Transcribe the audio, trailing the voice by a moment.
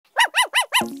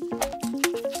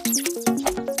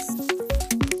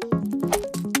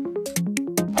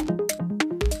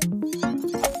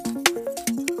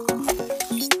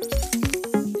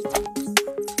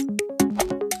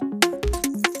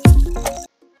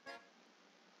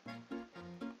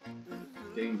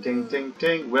Ding, ding, ding,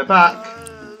 ding. We're back.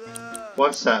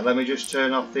 One sec, let me just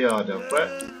turn off the audio.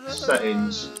 Where?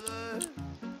 Settings.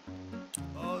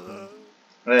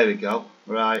 There we go.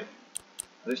 Right.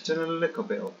 Let's turn it a little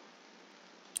bit up.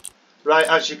 Right,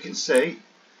 as you can see,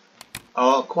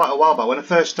 quite a while back, when I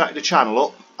first started the channel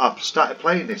up, I started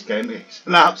playing this game. It's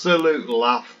an absolute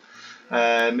laugh.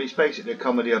 It's basically a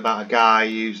comedy about a guy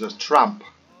who's a tramp,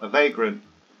 a vagrant,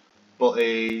 but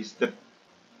he's the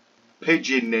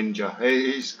pigeon ninja.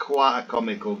 It's quite a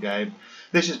comical game.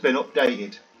 This has been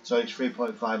updated, so it's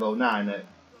 3.509 at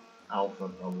alpha,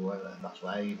 probably. That's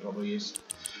what A probably is.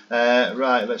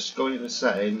 Right, let's go into the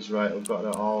settings. Right, I've got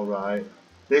it all right.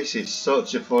 This is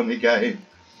such a funny game.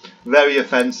 Very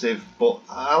offensive, but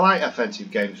I like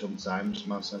offensive games sometimes.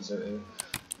 My sensitivity.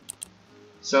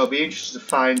 So it'll be interesting to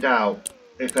find out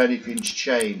if anything's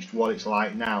changed, what it's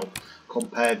like now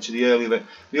compared to the earlier.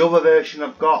 The other version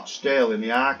I've got still in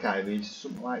the archive is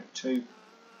something like 2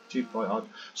 point odd.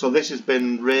 So this has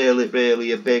been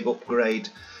really a big upgrade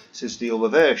since the other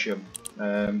version.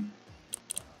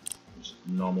 Just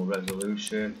normal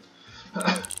resolution.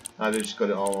 I've just got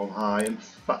it all on high. In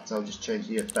fact, I'll just change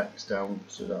the effects down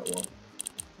to that one.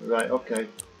 Right, okay.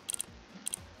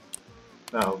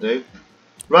 That'll do.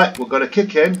 Right, we're going to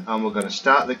kick in and we're going to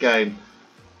start the game.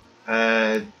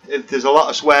 There's a lot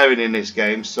of swearing in this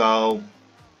game, so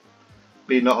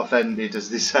be not offended, as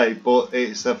they say, but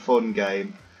it's a fun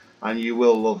game and you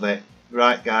will love it.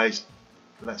 Right, guys,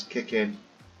 let's kick in.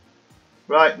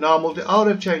 Right, normal. Oh,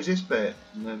 they've changed this bit.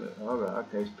 Alright,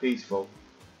 okay, it's peaceful.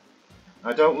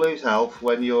 I don't lose health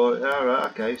when you're...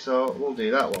 Alright, okay, so we'll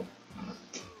do that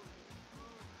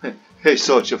one. It's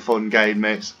such a fun game,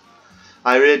 mates.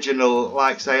 I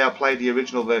played the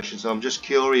original version, so I'm just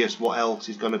curious what else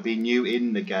is going to be new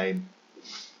in the game.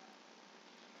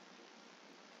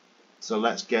 So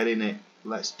let's get in it.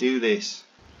 Let's do this.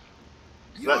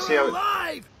 Let's see how it...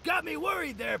 alive! Got me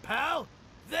worried there, pal.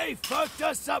 They fucked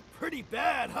us up pretty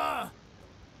bad, huh?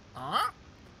 Huh?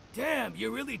 Damn, you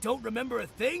really don't remember a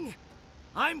thing?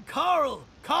 I'm Carl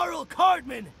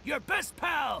Cardman, your best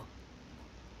pal.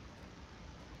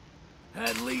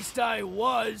 At least I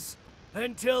was,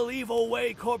 until Evil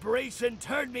Way Corporation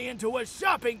turned me into a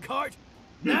shopping cart.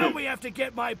 Now we have to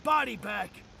get my body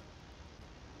back.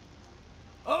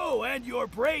 Oh, and your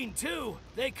brain too.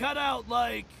 They cut out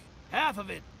like half of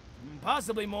it,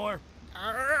 possibly more.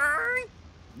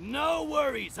 No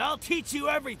worries, I'll teach you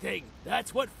everything.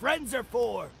 That's what friends are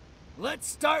for. Let's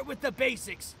start with the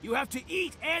basics. You have to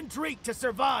eat and drink to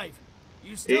survive.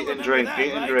 You still remember that, right?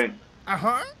 Eat and drink.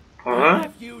 Uh-huh.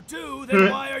 If you do,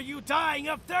 then why are you dying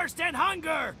of thirst and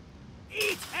hunger?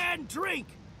 Eat and drink.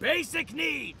 Basic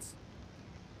needs.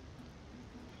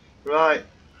 Right.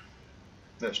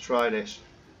 Let's try this.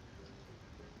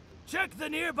 Check the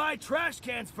nearby trash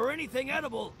cans for anything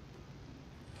edible.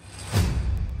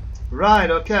 Right,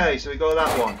 okay, so we got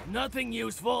that one. Nothing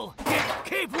useful.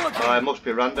 Keep looking. It must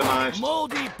be randomized.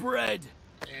 Moldy bread.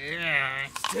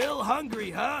 Still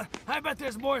hungry, huh? I bet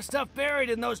there's more stuff buried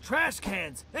in those trash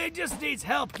cans. It just needs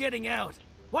help getting out.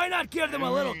 Why not give them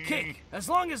a little kick? As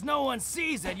long as no one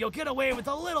sees it, you'll get away with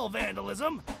a little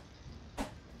vandalism.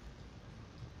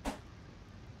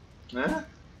 Huh?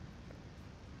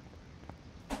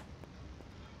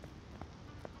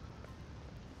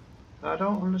 I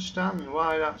don't understand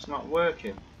why that's not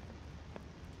working.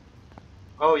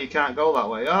 Oh, you can't go that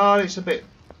way. Oh, it's a bit...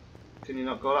 Can you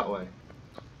not go that way?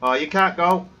 Oh, you can't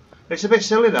go. It's a bit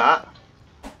silly, that.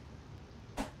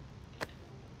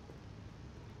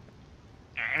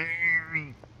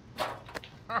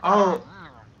 Oh.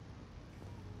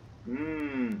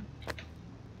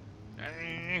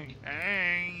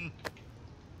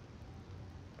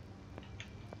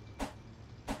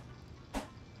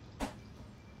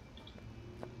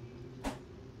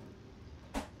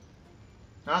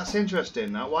 That's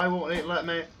interesting. Now, why won't it let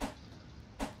me?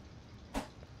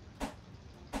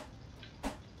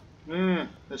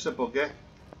 It's a buggy.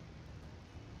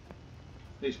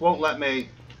 This won't let me.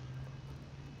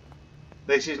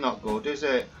 This is not good, is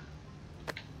it?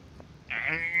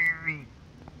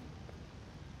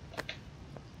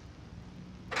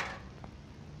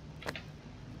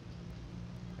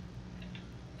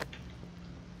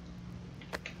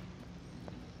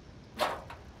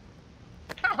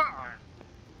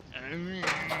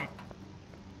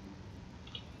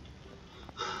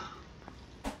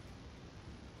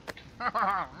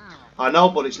 I know,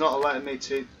 but it's not letting me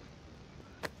to.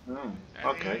 Oh,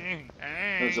 okay.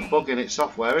 There's a bug in its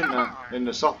software, isn't there? In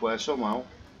the software somehow.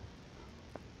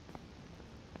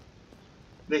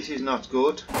 This is not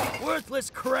good. Worthless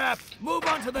crap. Move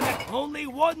on to the next. Only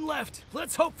one left.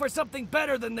 Let's hope for something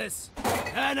better than this.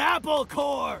 An apple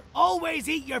core! Always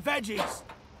eat your veggies!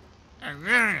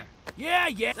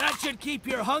 Yeah, that should keep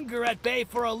your hunger at bay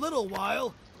for a little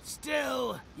while.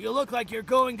 Still, you look like you're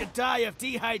going to die of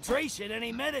dehydration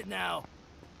any minute now.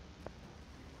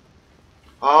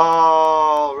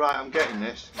 Oh, right, I'm getting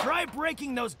this. Try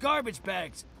breaking those garbage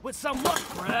bags with some luck.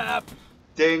 Crap.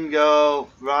 Dingo.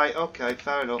 Right, okay,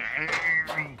 fair enough.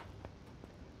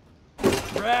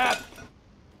 Crap.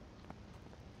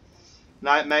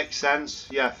 No, it makes sense.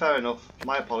 Yeah, fair enough.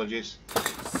 My apologies.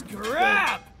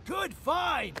 Scrap! Good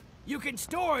find! You can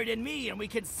store it in me and we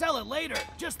can sell it later.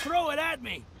 Just throw it at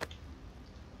me.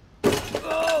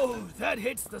 Oh, that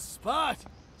hits the spot.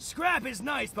 Scrap is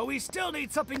nice, but we still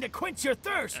need something to quench your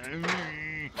thirst.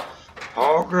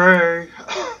 Okay.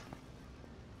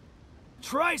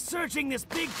 Try searching this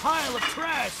big pile of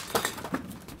trash.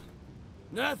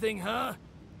 Nothing, huh?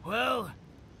 Well,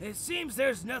 it seems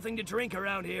there's nothing to drink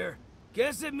around here.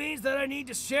 Guess it means that I need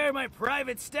to share my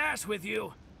private stash with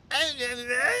you.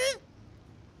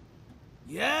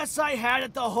 Yes, I had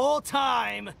it the whole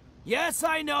time. Yes,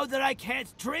 I know that I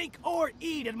can't drink or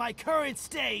eat in my current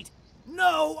state.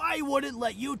 No, I wouldn't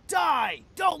let you die.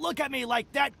 Don't look at me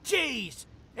like that. Jeez.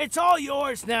 It's all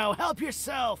yours now. Help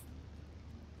yourself.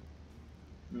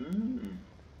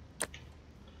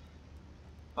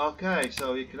 Okay,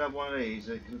 so you can have one of these.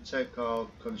 You can take or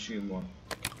consume one.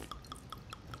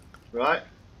 Right.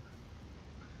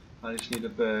 I just need a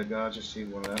burger. I'll just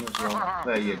need one of them as well.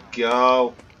 There you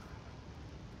go.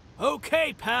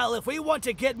 Okay, pal, if we want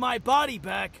to get my body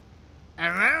back...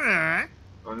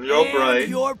 On your brain.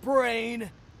 Your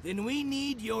brain, then we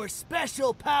need your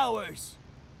special powers.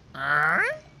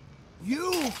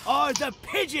 You are the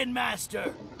Pigeon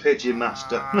Master. Pigeon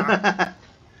Master.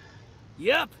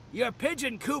 Yep, your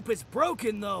pigeon coop is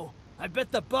broken though. I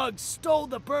bet the bugs stole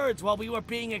the birds while we were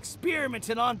being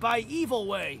experimented on by Evil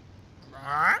Way.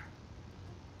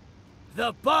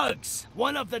 The bugs,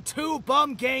 one of the two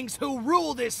bum gangs who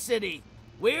rule this city.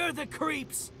 We're the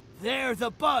creeps, they're the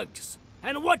bugs.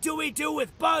 And what do we do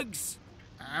with bugs?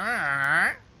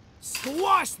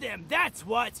 Squash them, that's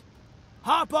what!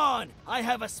 Hop on, I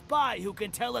have a spy who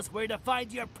can tell us where to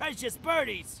find your precious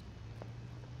birdies.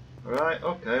 Right,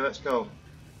 okay, let's go.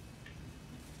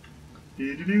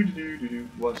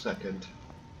 1 second.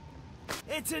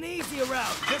 It's an easy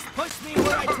route, just push me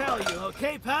where I tell you,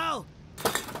 okay, pal?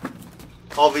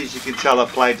 Obviously you can tell I've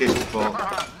played this before.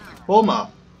 Bummer.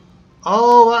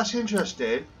 Oh, that's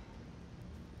interesting.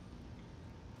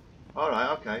 Alright,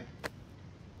 okay.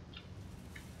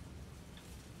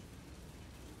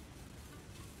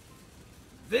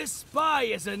 This spy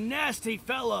is a nasty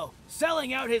fellow,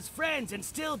 selling out his friends and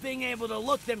still being able to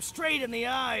look them straight in the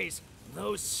eyes.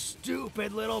 Those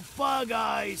stupid little bug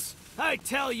eyes. I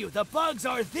tell you, the bugs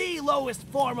are the lowest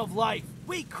form of life.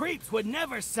 We creeps would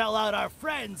never sell out our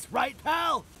friends, right,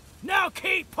 pal? Now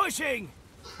keep pushing!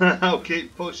 I'll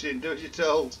keep pushing, do as you're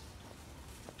told.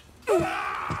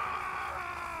 Oh!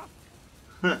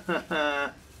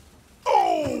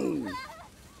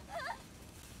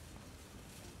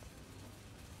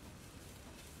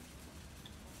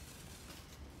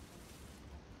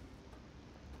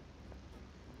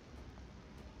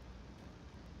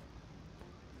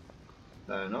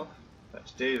 Fair enough.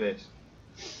 Let's do this.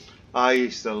 I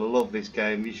used to love this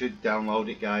game. You should download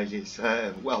it, guys. It's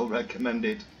well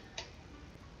recommended.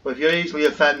 But if you're easily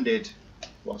offended,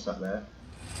 what's that there?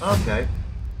 Okay.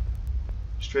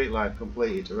 Street life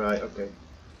completed. Right. Okay.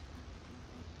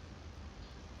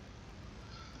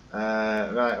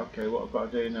 Right. Okay. What I've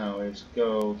got to do now is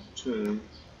go to.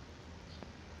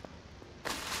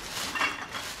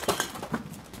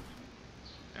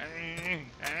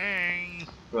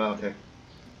 Right. Okay.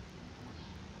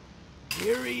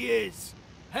 Here he is.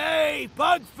 Hey,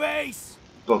 Bugface!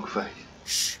 Bugface.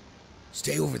 Shh.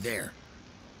 Stay over there.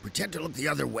 Pretend to look the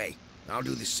other way. I'll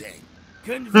do the same.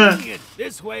 Convenient.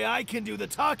 This way I can do the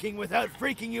talking without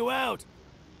freaking you out.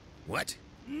 What?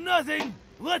 Nothing.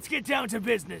 Let's get down to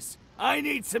business. I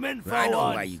need some info I know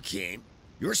on... why you came.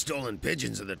 Your stolen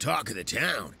pigeons are the talk of the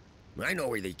town. I know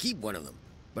where they keep one of them,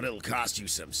 but it'll cost you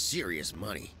some serious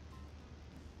money.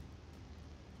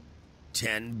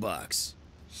 $10.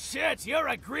 Shit, you're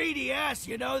a greedy ass,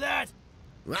 you know that?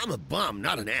 Well, I'm a bum,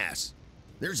 not an ass.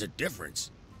 There's a difference.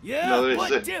 Yeah, No,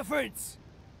 what difference?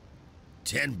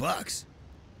 $10.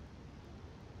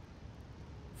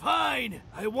 Fine.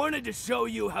 I wanted to show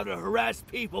you how to harass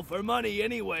people for money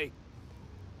anyway.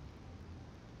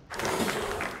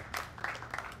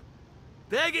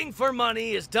 Begging for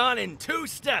money is done in 2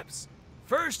 steps.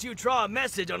 First, you draw a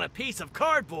message on a piece of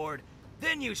cardboard.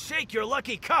 Then you shake your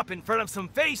lucky cup in front of some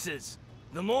faces.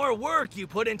 The more work you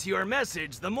put into your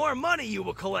message, the more money you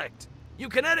will collect. You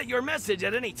can edit your message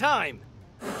at any time.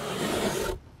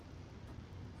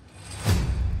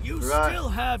 You still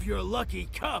have your lucky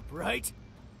cup, right?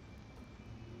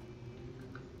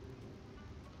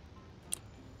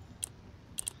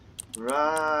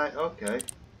 Right, okay.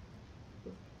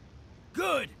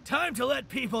 Good. Time to let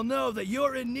people know that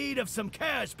you're in need of some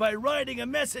cash by writing a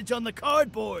message on the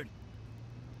cardboard.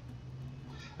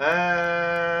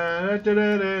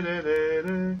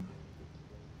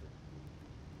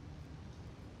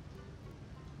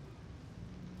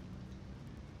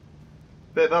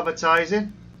 Bit of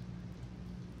advertising.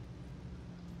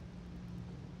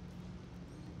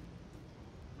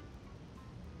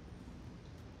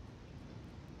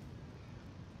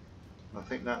 I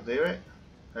think that'll do it.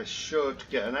 I should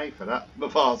get an A for that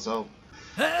before, so.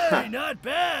 Hey, not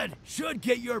bad. Should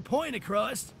get your point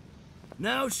across.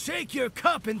 Now shake your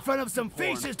cup in front of some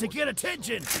faces to get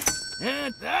attention.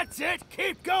 And that's it.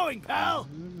 Keep going, pal.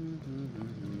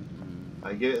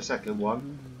 I give it a second.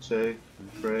 1, 2,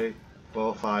 3,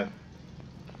 4, 5.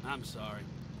 I'm sorry.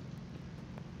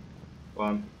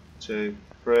 1, 2,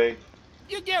 3.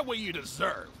 You get what you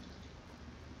deserve.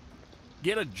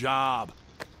 Get a job.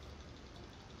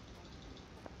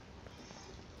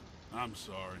 I'm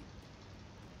sorry.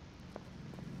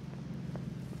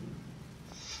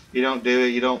 You don't do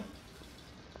it, you don't.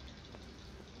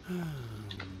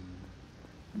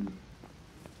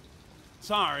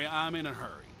 Sorry, I'm in a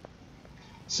hurry.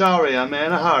 Sorry, I'm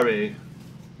in a hurry.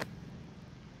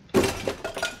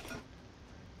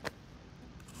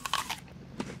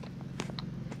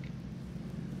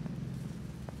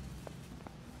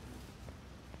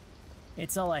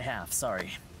 It's all I have,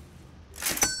 sorry.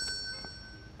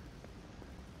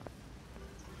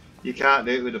 You can't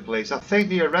do it with the police. I think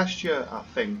they arrest you, I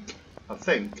think.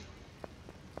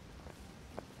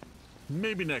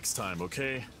 Maybe next time,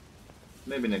 okay?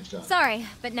 Maybe next time. Sorry,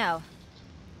 but no.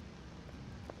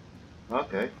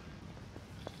 Okay.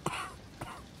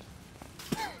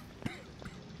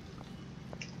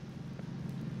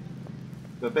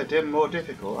 They're a bit more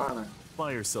difficult, aren't they?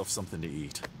 Buy yourself something to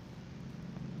eat.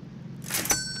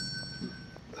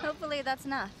 Hopefully that's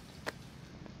enough.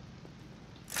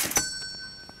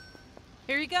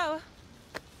 Here you go.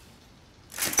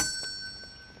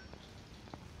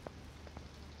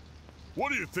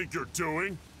 What do you think you're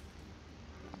doing?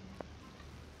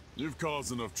 You've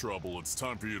caused enough trouble. It's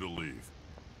time for you to leave.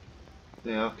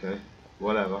 Yeah, okay.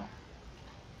 Whatever.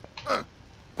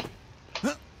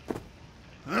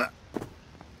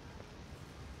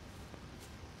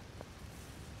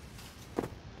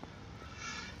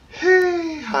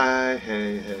 Hey, hi,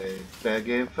 hey,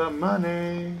 begging for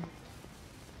money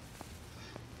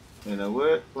in a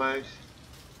workplace.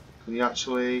 Can you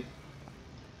actually?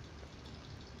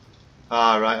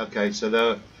 Ah, right, okay.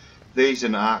 So these are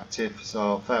not active,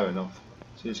 so fair enough.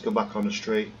 So just go back on the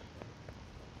street.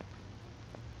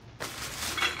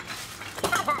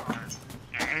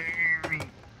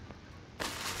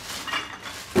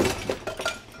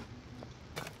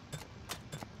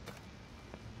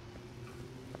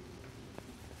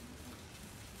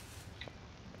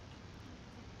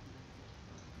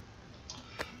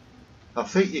 I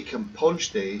think you can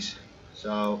punch these,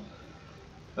 so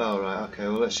alright, okay,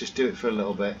 well let's just do it for a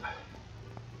little bit.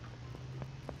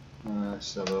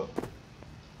 Let's have a look.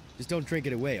 Just don't drink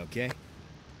it away, okay?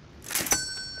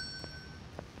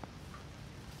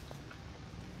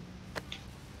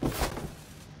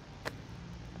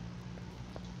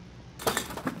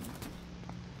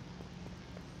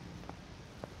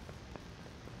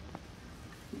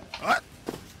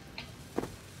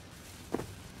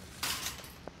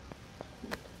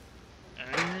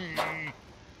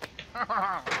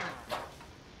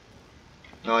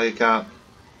 No, you can't.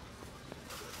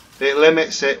 It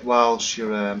limits it whilst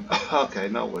you're okay,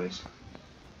 no worries.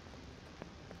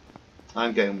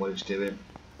 I'm getting what it's doing.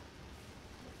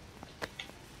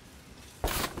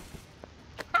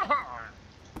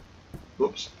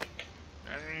 Whoops.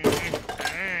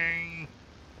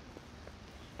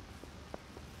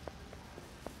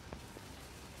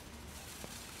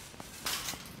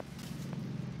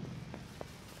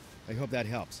 I hope that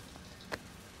helps.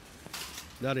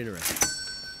 Not interested.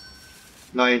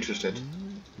 Not interested.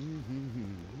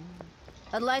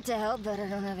 I'd like to help, but I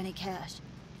don't have any cash.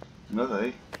 No,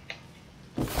 they.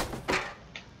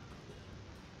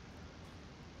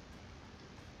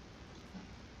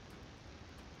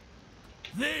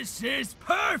 This is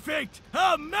perfect!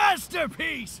 A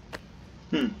masterpiece!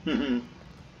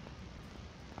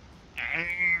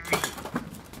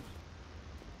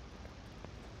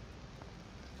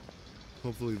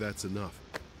 Hopefully that's enough.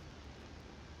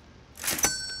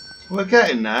 We're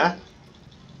getting there.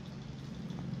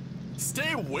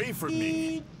 Stay away from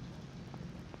me.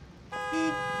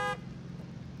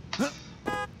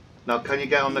 Now, can you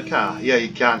get on the car? Yeah, you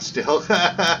can still.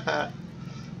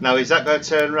 Now, is that going to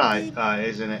turn right? Ah, it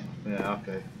is, isn't it? Yeah,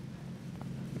 okay.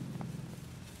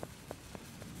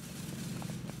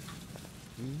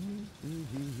 I'm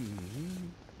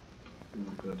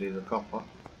going to do the copper.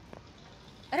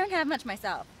 I don't have much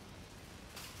myself.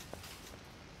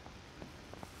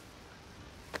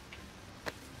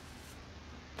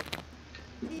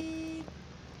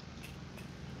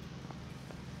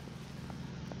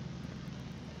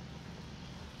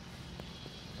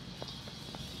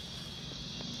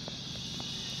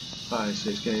 Right,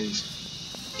 so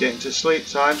he's getting to sleep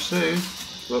time soon.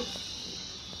 Look.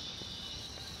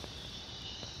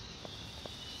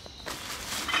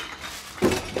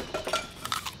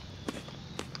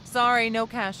 Sorry, no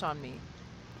cash on me.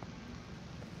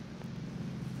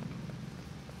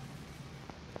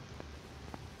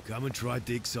 Come and try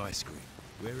Dick's ice cream.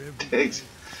 Wherever. Pigs.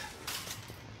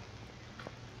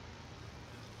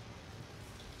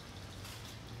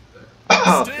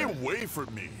 Stay away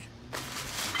from me.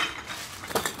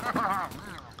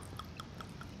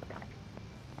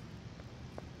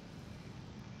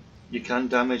 You can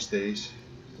damage these,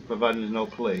 providing there's no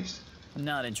police.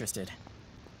 Not interested.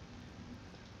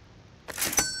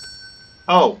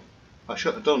 Oh, I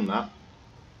should have done that.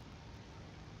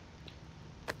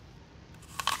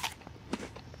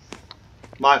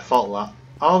 My fault that.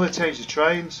 Oh, they changed the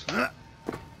trains.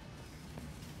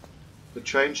 The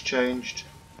trains changed.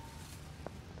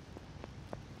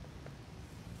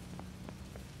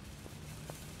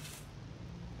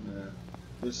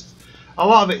 Yeah. A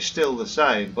lot of it's still the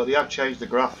same, but they have changed the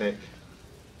graphic.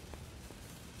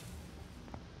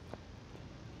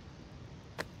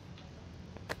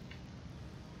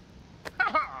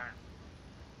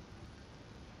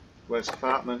 Where's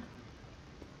Cartman?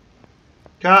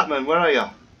 Cartman, where are you?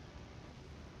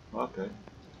 Okay.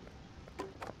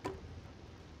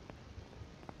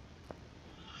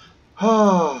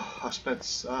 Oh, I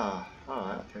spent.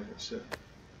 Alright, okay, that's it.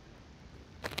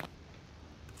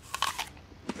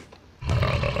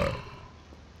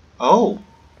 Oh,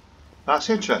 that's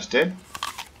interesting.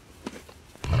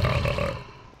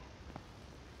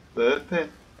 Burping.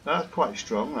 That's quite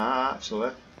strong, that,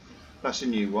 actually. That's a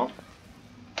new one.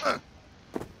 Oh,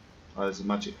 there's a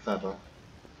magic feather.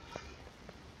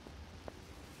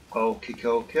 Okie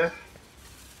dokie.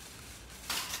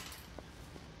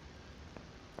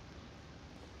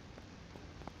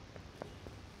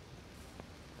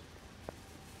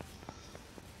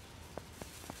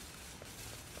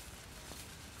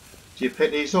 Do you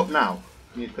pick these up now?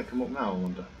 Can you pick them up now, I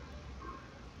wonder?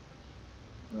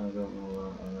 I don't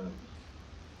know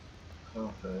that.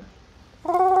 Okay.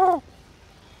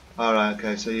 Alright,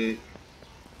 okay, so you...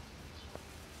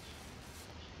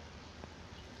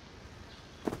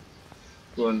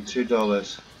 Run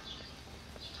 $2.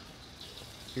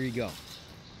 Here you go.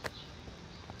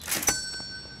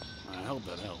 I hope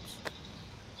that helps.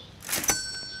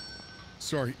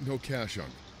 Sorry, no cash on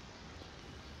me.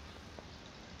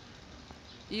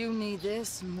 You need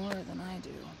this more than I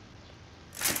do.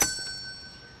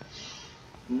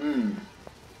 Hmm.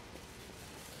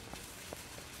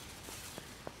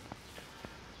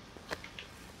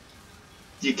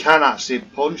 You can actually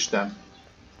punch them,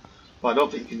 but I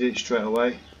don't think you can do it straight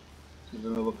away. There's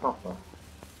another copper.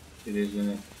 It is, isn't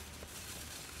it?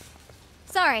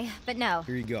 Sorry, but no.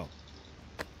 Here you go.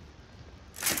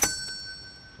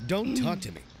 Don't talk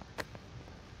to me.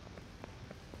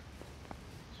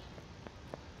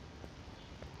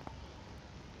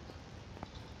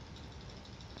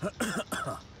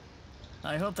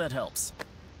 I hope that helps.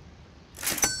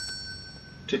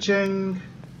 Cha-ching!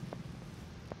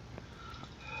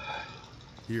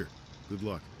 Here, good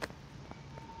luck.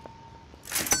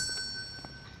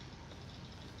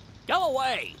 Go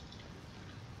away!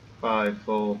 5,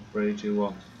 4, 3, 2,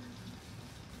 1.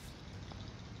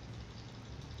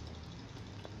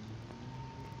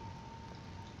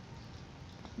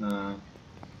 No.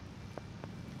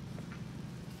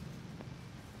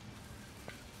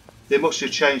 They must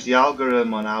have changed the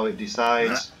algorithm on how it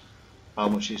decides how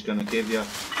much he's going to give you.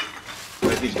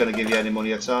 Or if he's going to give you any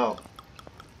money at all.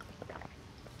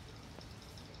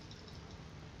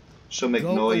 Some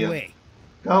ignore you. Go away.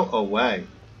 Go away.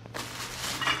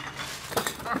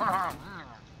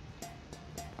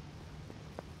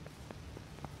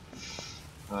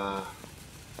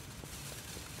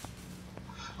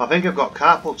 I think I've got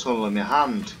carpal tunnel in my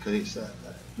hand because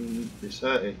it's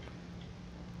hurting.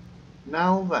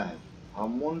 Now then,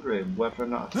 I'm wondering whether or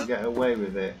not I can get away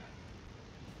with it.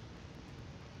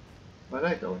 Where are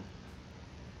they going?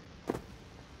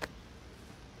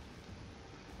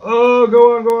 Oh,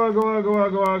 go on, go on, go on, go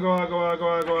on, go on, go on, go on, go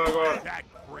on, go on, go on. That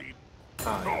creep.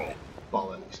 Oh, yeah.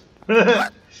 Bollocks.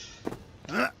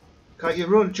 Can't you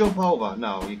run, jump over?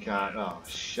 No, you can't. Oh,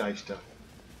 shyster.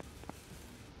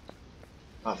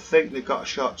 I think they've got a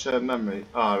short-term memory.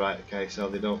 Oh, right, okay, so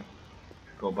they don't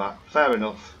go back. Fair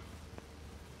enough.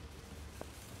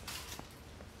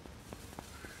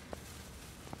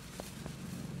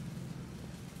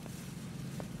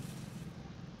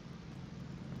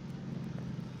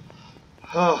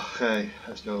 Okay,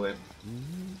 let's go in.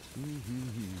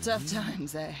 Tough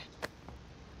times, eh?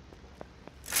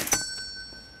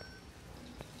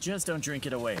 Just don't drink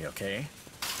it away, okay?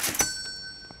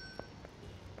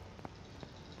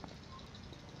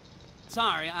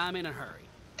 Sorry, I'm in a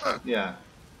hurry. Yeah,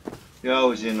 you're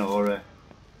always in a hurry.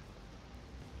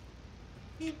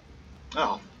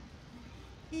 Oh.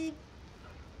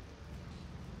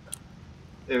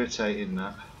 Irritating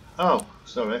that. Oh,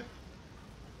 sorry.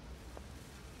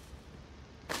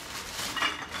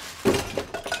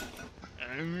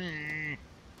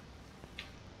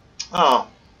 Oh,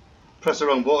 press the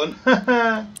wrong button.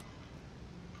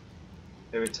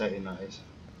 Irritating that is.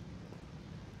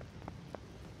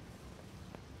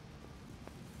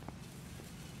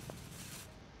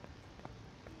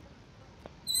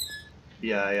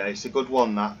 Yeah, it's a good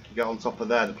one that. You get on top of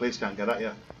there, the police can't get at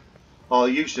you. Or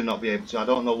used to not be able to. I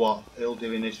don't know what it'll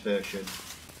do in this version.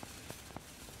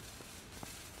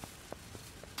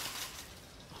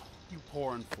 You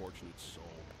poor unfortunate soul.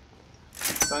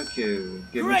 Thank you.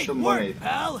 Give me Great some work, money.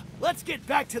 pal. Let's get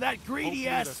back to that greedy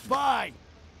ass spy.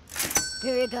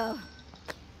 Here you go.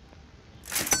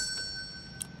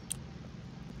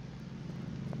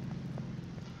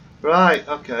 Right,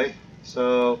 okay.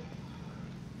 So,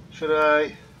 should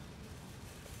I?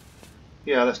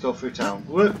 Yeah, let's go through town.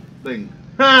 Whoop, bing.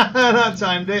 That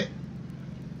timed it.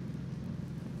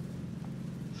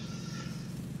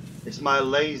 It's my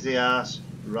lazy ass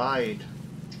ride.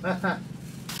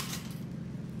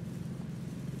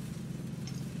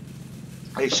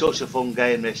 It's such a fun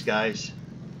game, this, guys.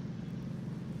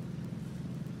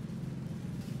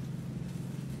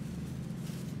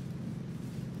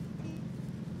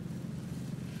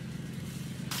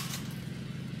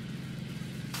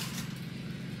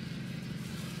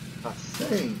 I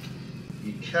think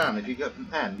you can if you get from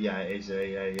M. Yeah, it is.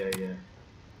 Yeah.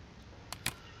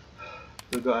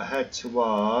 We've got to head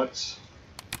towards.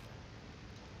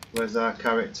 Where's our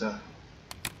character?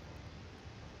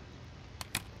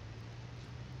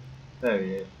 There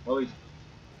he is. Oh, he's...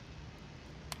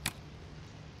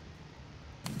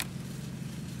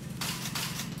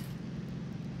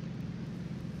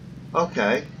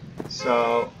 Okay,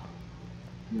 so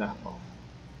no.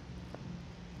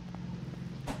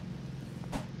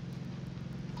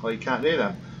 Oh, you can't do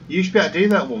that. You used to be able to do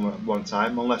that one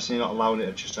time, unless you're not allowing it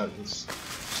at just at this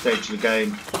stage of the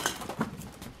game.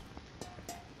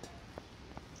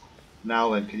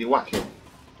 Now then, can you whack it?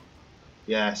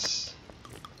 Yes.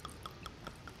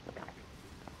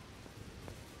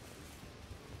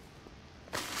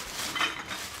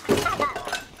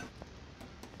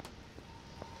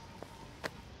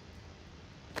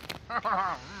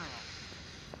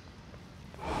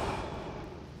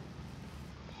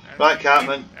 Right,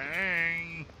 Cartman.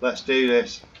 Let's do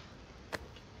this.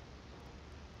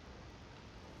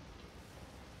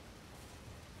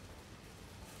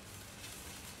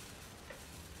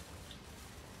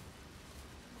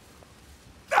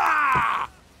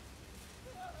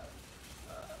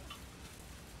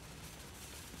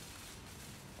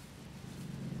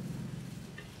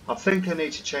 I think I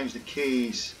need to change the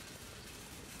keys.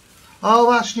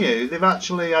 Oh, that's new. They've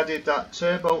actually added that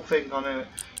turbo thing on it.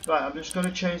 Right, I'm just going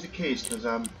to change the keys because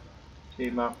I'm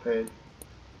key mapping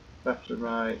left and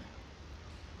right.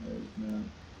 No.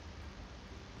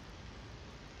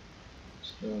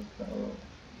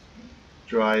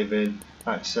 Driving,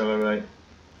 accelerate.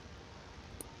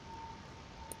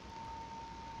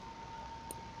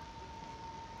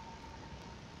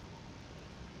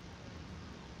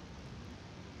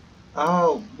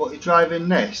 Oh, but you're driving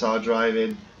this or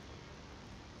driving?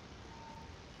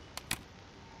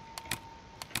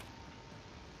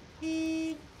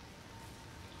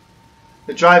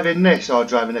 You're driving this or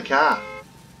driving a car?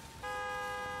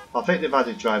 I think they've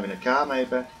added driving a car,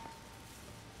 maybe.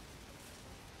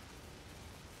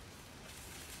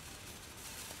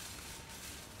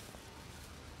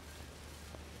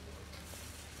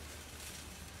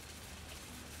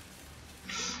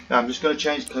 Yeah, I'm just going to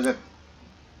change because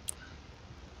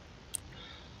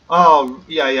oh,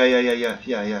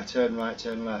 yeah. Turn right,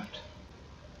 turn left.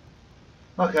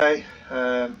 Okay.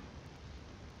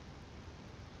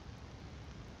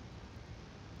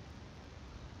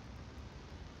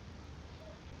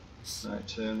 Right,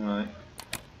 turn right.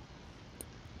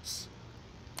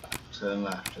 Turn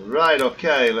left. Right,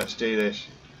 okay, let's do this.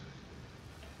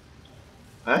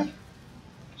 Hey?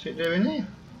 What's it doing here?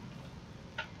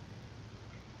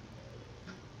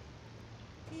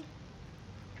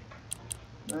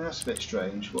 That's a bit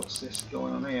strange. What's this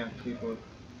going on here? People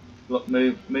look,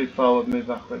 move forward, move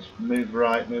backwards, move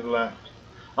right, move left.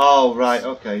 Oh right,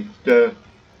 okay. Duh.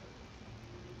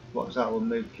 What's that one?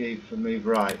 Move key for move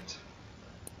right.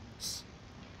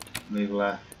 Move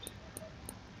left.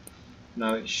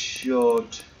 No, it should.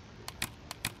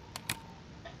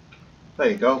 There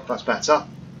you go, that's better.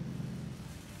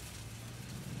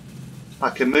 I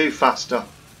can move faster.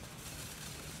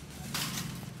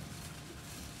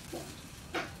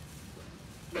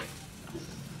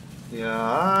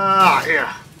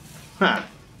 Yeah. Huh.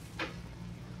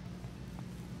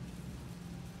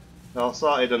 All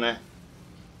sorted, isn't it?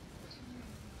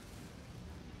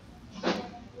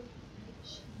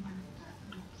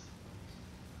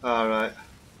 Alright.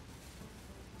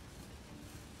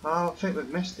 Oh, I think we've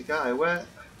missed the guy. Where?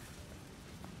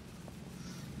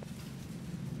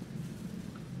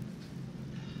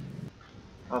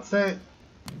 I think.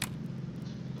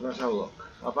 Let's have a look.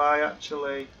 Have I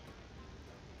actually.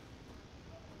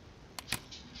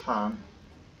 Pan.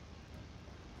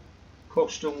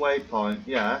 Custom waypoint.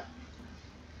 Yeah.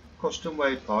 Custom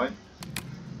waypoint.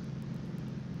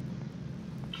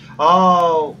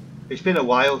 Oh! It's been a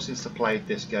while since I played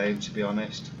this game, to be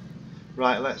honest.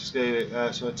 Right, let's do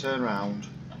it. So I turn round.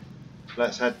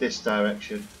 Let's head this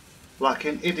direction. Like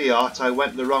an idiot, I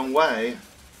went the wrong way.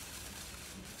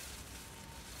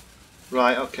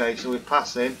 Right, okay, so we're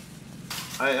passing.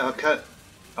 I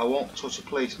won't touch a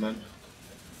policeman.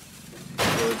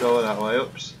 So we go that way.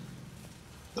 Oops.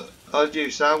 How do you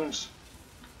sounds?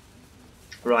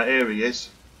 Right, here he is.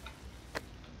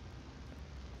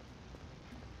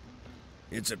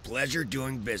 It's a pleasure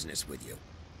doing business with you.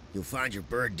 You'll find your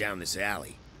bird down this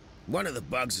alley. One of the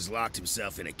bugs has locked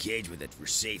himself in a cage with it for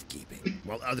safekeeping,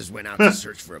 while others went out to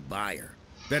search for a buyer.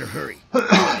 Better hurry before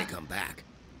they come back.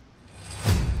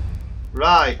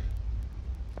 Right.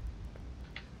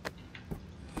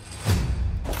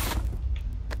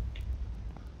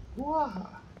 What?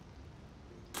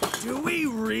 Do we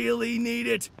really need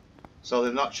it? So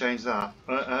they've not changed that.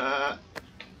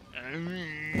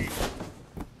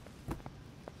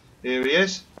 Here he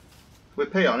is. We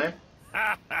pee on him.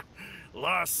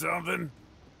 Lost something?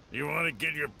 You want to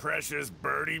get your precious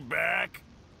birdie back?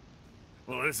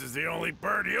 Well, this is the only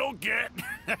bird you'll get.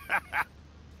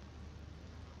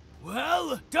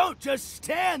 Well, don't just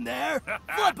stand there.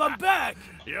 Flip him back.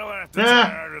 You'll have to try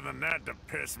harder than that to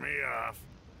piss me off.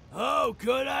 Oh,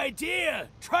 good idea.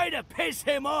 Try to piss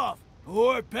him off.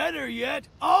 Or better yet,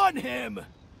 on him.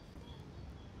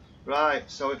 Right,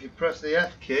 so if you press the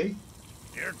F key.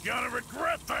 You're gonna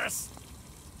regret this.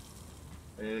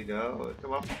 There you go.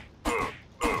 Come on.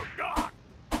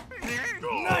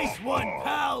 Nice one,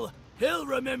 pal. He'll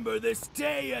remember this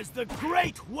day as the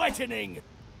Great Wettening.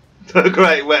 The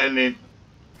Great Wettening.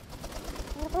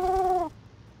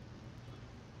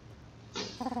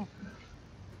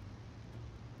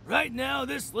 Right now,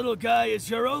 this little guy is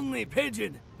your only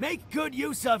pigeon. Make good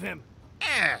use of him.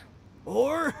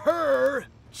 Or her.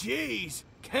 Jeez,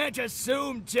 can't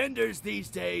assume genders these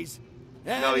days.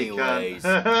 No, you Anyways,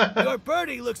 can't. your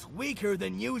birdie looks weaker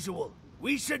than usual.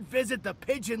 We should visit the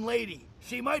pigeon lady.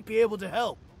 She might be able to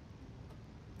help.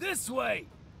 This way.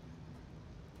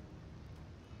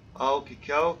 Okie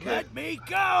dokie. Let me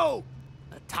go.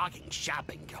 A talking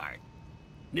shopping cart.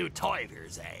 New toy of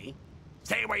yours, eh?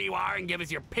 Stay where you are and give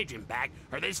us your pigeon back,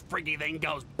 or this freaky thing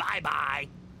goes bye-bye.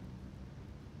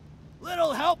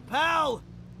 Little help, pal.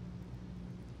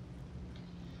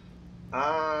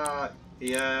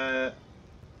 Yeah.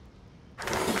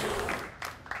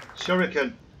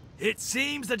 Shuriken. It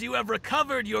seems that you have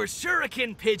recovered your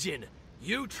shuriken pigeon.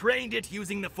 You trained it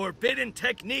using the forbidden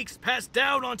techniques passed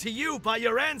down onto you by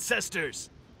your ancestors.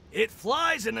 It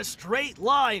flies in a straight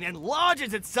line and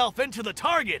lodges itself into the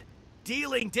target,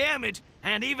 dealing damage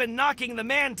and even knocking the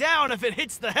man down if it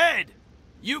hits the head.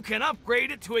 You can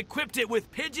upgrade it to equip it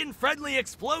with pigeon-friendly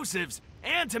explosives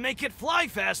and to make it fly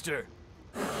faster.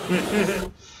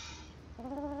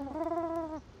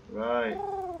 Right.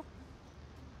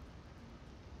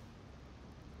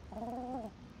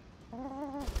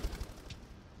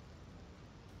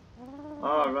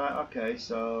 Oh, right, okay,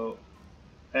 so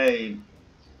aim.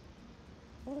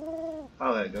 Oh,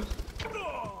 there it goes.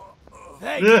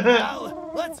 Hey,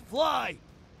 pal, let's fly.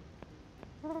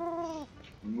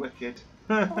 Wicked.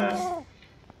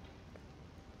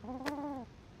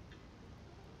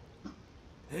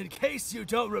 In case you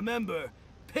don't remember,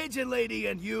 pigeon lady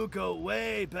and you go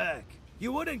way back.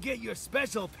 You wouldn't get your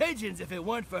special pigeons if it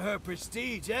weren't for her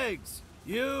prestige eggs.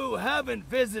 You haven't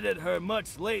visited her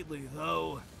much lately,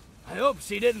 though. I hope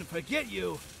she didn't forget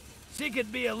you. She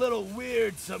could be a little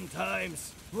weird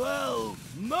sometimes. Well,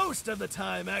 most of the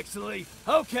time, actually.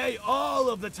 Okay, all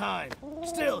of the time.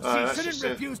 Still, she shouldn't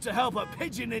refuse to help a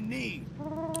pigeon in need.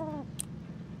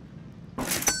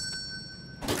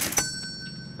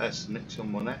 Let's nick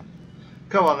some money.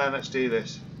 Come on then, let's do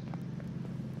this.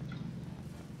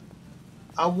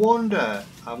 I wonder,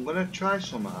 I'm going to try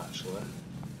some actually.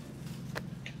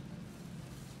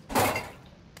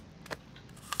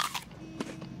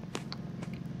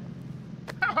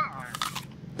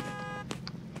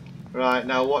 Right,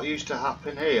 now what used to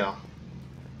happen here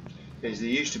is there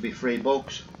used to be 3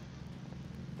 bugs.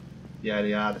 Yeah,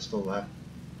 they are, they're still there.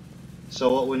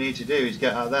 So what we need to do is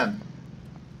get at them.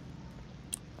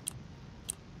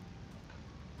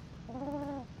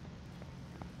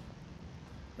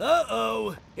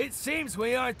 Uh-oh! It seems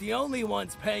we aren't the only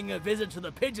ones paying a visit to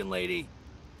the pigeon lady.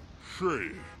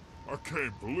 Shit, I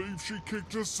can't believe she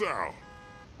kicked us out.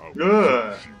 I wish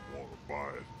Yeah. she wanna buy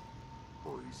it.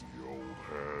 Crazy old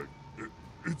hag.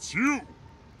 It's you!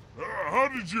 How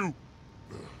did you...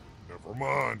 never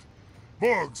mind.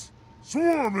 Bugs,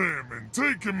 swarm him and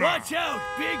take him out! Watch out!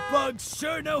 Big bugs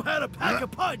sure know how to pack a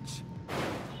punch!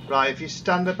 Right, if you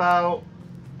stand about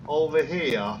over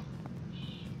here,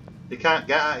 they can't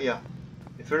get at you.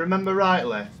 If I remember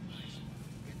rightly.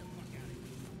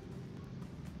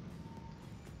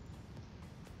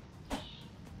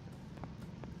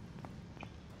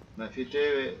 Now if you do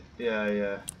it, yeah,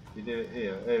 you do it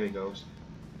here he goes.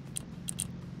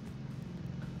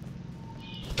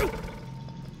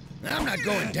 I'm not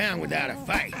going down without a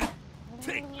fight.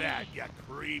 Take that, you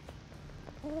creep.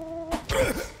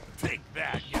 Take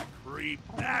that, you creep.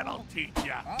 That'll teach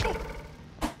ya.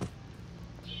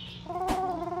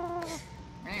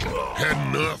 Had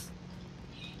enough?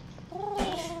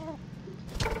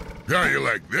 How you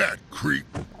like that, creep?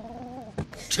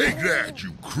 Take that,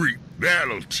 you creep.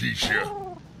 That'll teach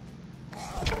you.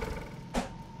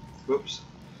 Whoops.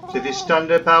 So if you stand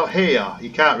about here,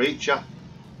 you can't reach her.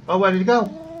 Oh, where did he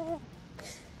go?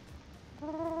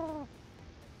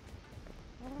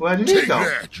 Where did he Take go?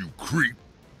 that, you creep.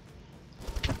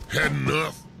 Had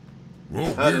enough?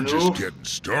 Well, Had we're just enough. getting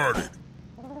started.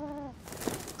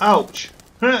 Ouch!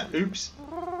 Oops.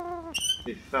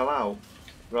 He fell out.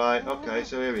 Right, okay,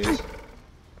 so here he is.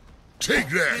 Take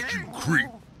that, you creep.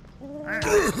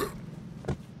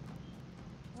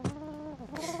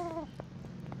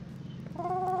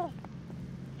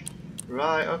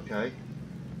 Right, okay.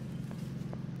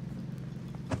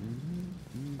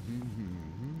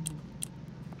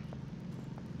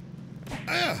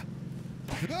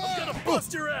 Gonna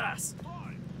bust your ass!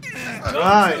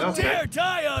 Right, Don't you okay. dare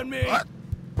die on me!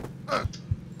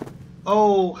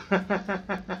 Oh!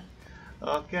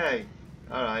 Okay.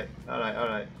 Alright, alright,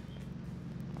 alright.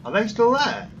 Are they still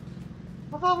there?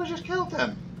 I thought we just killed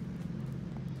them.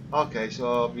 Okay, so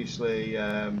obviously,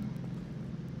 Uh-oh!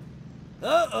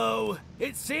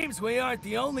 It seems we aren't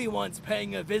the only ones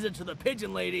paying a visit to the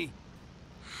pigeon lady.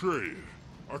 Shit,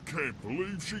 I can't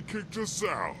believe she kicked us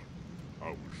out. I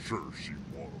was sure she'd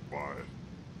want to buy it.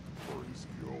 Crazy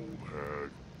old hag.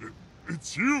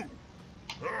 It's you!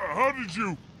 How did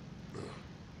you...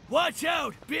 Watch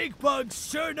out! Big bugs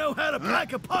sure know how to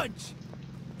pack a punch!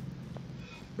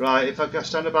 right, if I go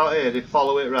stand about here, they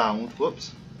follow it round.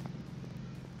 Whoops.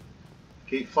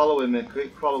 Keep following me,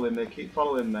 keep following me, keep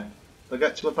following me. If I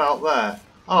get to about there.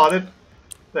 Oh,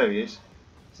 there he is.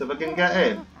 So if I can get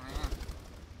in.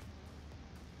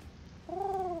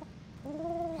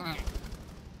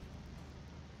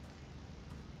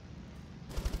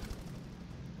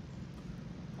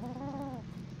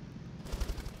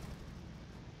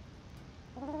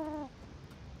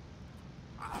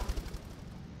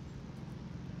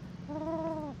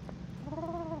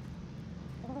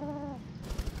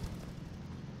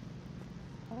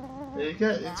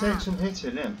 It takes some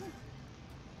hitting him.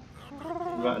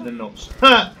 Right in the nuts.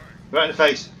 Ha! Right in the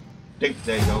face. Dink,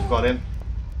 there you go, got him.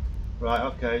 Right,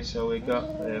 okay, so we got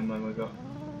him and we got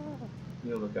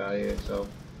the other guy here, so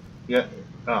yeah.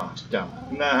 Oh, it's down.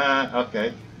 Nah,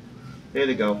 okay. Here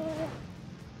they go.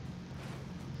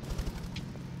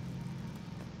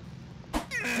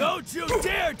 Don't you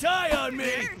dare die on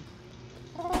me!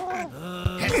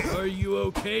 Are you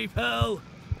okay, pal?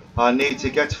 I need to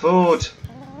get food.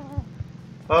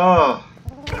 Oh.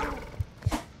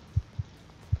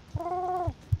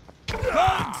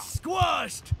 Bug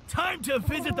squashed! Time to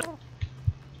visit the...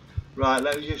 Right,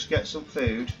 let me just get some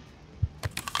food.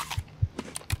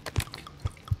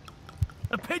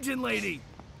 A pigeon lady.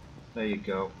 There you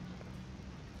go.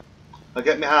 I'll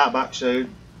get my heart back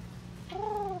soon.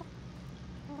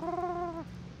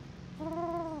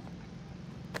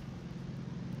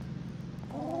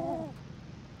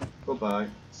 Goodbye.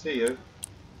 See you.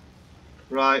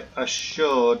 Right, I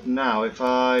should now, if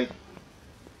I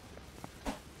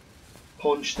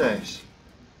punch this,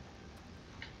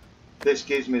 this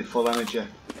gives me full energy.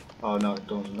 Oh no, it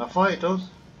doesn't. I thought it does.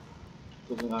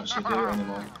 Doesn't actually do it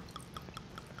anymore.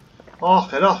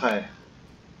 Okay.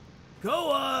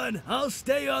 Go on, I'll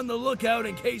stay on the lookout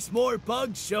in case more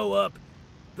bugs show up.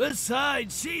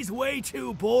 Besides, she's way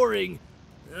too boring.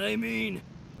 I mean,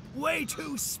 way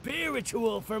too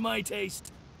spiritual for my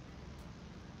taste.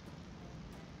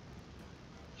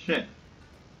 Shit.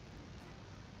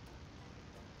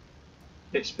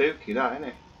 It's spooky, that, isn't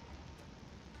it?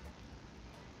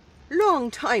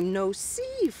 Long time no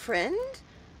see, friend.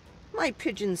 My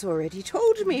pigeons already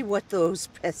told me what those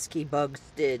pesky bugs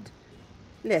did.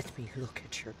 Let me look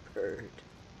at your bird.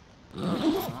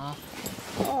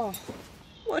 Oh,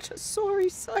 what a sorry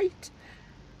sight.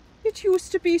 It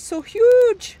used to be so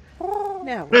huge.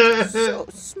 Now it's so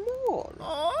small.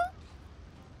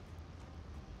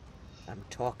 I'm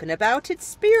talking about its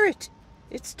spirit.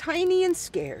 It's tiny and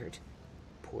scared.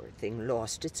 Poor thing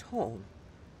lost its home.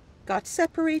 Got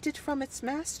separated from its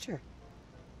master.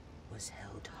 Was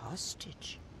held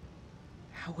hostage.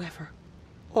 However,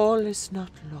 all is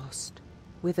not lost.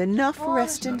 With enough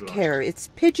rest and care, its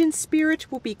pigeon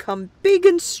spirit will become big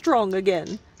and strong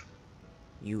again.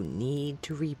 You need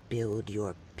to rebuild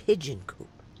your pigeon coop.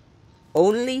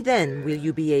 Only then will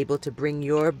you be able to bring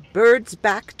your birds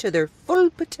back to their full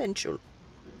potential.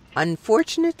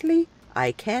 Unfortunately,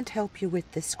 I can't help you with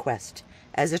this quest,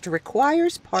 as it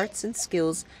requires parts and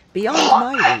skills beyond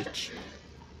my reach.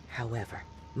 However,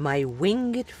 my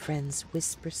winged friends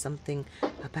whisper something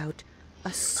about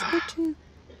a certain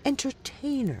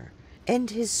entertainer and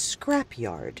his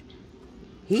scrapyard.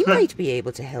 He might be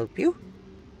able to help you.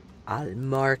 I'll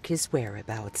mark his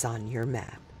whereabouts on your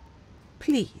map.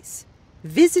 Please,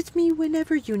 visit me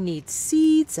whenever you need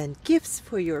seeds and gifts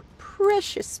for your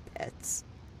precious pets.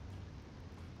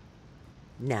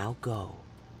 Now go.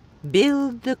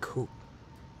 Build the coop.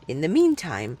 In the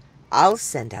meantime, I'll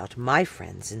send out my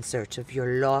friends in search of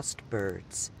your lost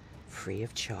birds, free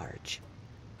of charge,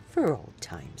 for old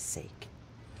time's sake.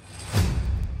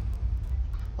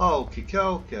 Okie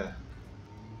dokie.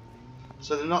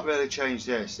 So they've not really changed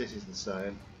this. This is the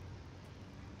same.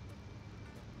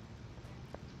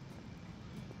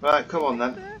 Right, come on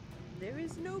then. There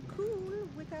is no cool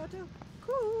without a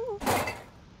cool.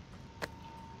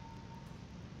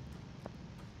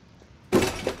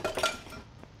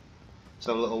 Let's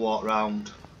have a little walk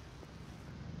round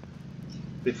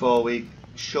before we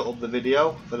shut up the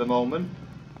video for the moment.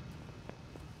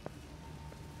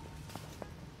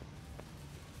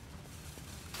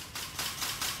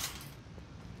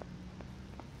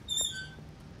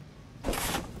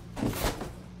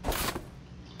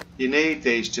 You need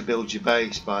these to build your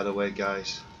base, by the way,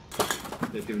 guys.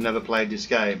 If you've never played this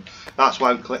game, that's why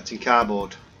I'm collecting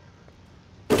cardboard.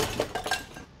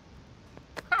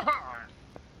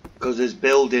 Because there's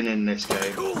building in this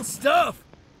game. Cool stuff!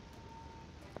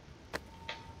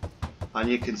 And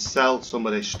you can sell some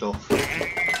of this stuff.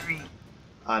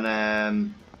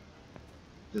 And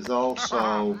there's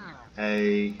also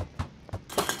a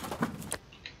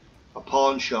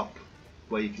pawn shop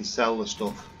where you can sell the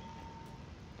stuff.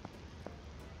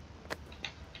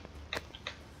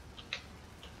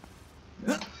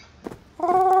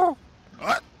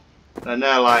 And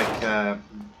they're like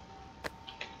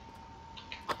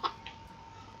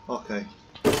okay.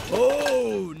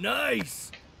 Oh,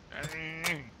 nice.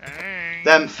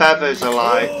 Them feathers are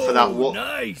like for that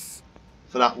nice.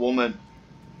 For that woman.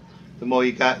 The more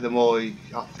you get, the more you,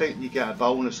 I think you get a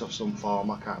bonus of some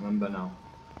form. I can't remember now.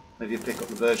 Maybe you pick up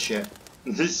the bird shit.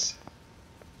 This.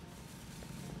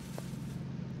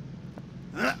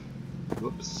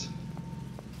 Whoops.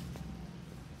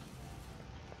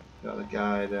 Got the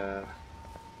guy there.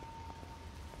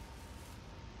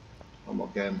 I'm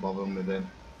not getting bothered with him.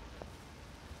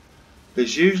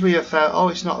 There's usually a feather. Oh,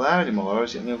 it's not there anymore, or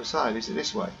is it on the other side? Is it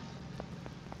this way?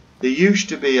 There used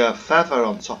to be a feather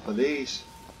on top of these,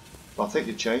 but I think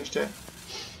they changed it.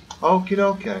 Okie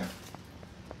dokie.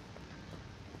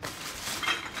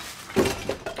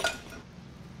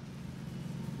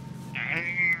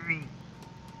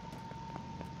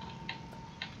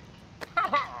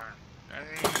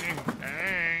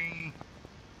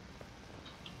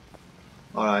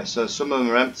 Alright, so some of them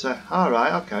are empty.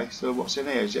 Alright, okay, so what's in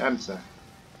here? Is it empty?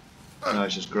 No,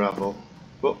 it's just gravel.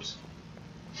 Whoops.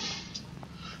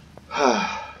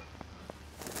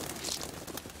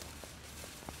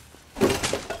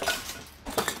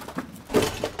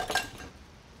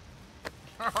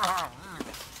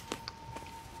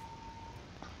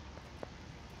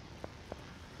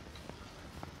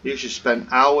 You should spend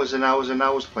hours and hours and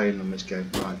hours playing on this game,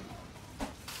 right?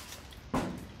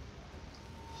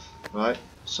 Right,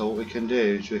 so what we can do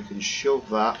is we can shove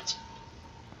that.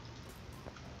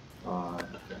 Alright,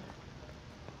 okay.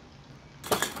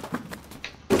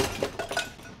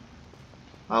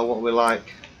 What we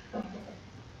like.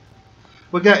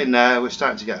 We're getting there, we're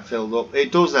starting to get filled up.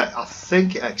 It does that, I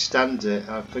think it extends it,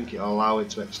 I think it'll allow it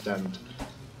to extend.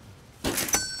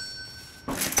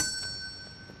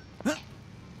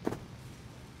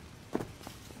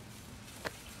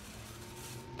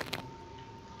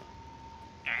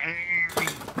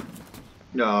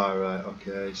 Alright,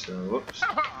 okay, so whoops.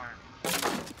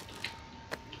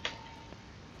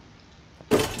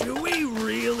 Do we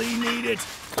really need it?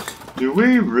 Do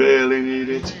we really need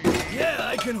it? Yeah,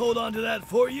 I can hold on to that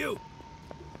for you.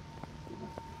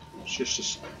 It's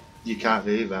just you can't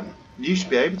do them. You used to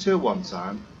be able to at one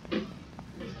time.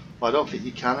 But I don't think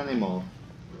you can anymore.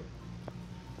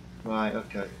 Right,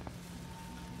 okay.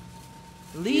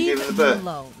 Leave me me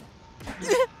alone.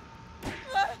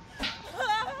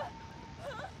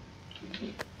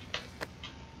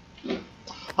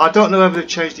 I don't know whether they've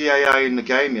changed the AI in the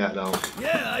game yet though.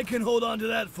 Yeah, I can hold on to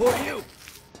that for you.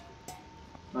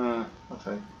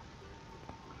 Okay.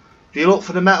 If you look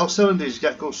for the metal cylinders, you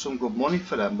get some good money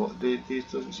for them, but there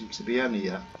doesn't seem to be any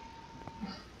yet.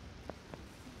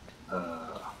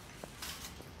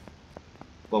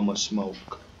 One more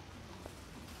smoke.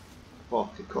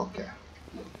 Okay, okay.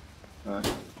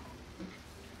 Right.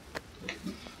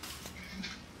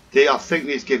 I think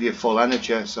these give you full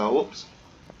energy, so whoops.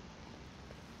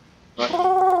 Right.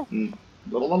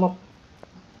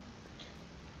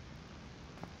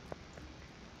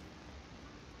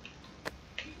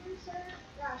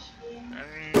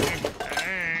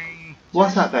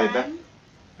 What's that, baby?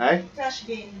 Hey? Trash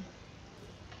bin.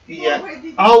 Yeah.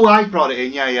 Oh, I brought it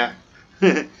in. Yeah, yeah.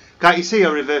 Can't you see I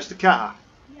reversed the car?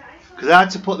 Because I had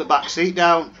to put the back seat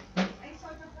down.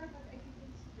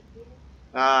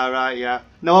 Ah, right, yeah.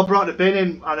 No, I brought the bin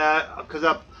in, and because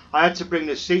I had to bring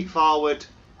the seat forward,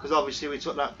 because obviously we picked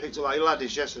up that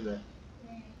laddies yesterday.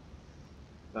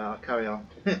 Right, I'll carry on.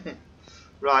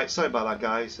 Right, sorry about that,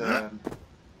 guys.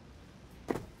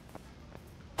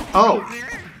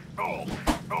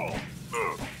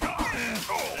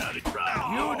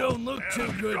 You don't look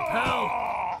too good,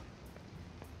 pal.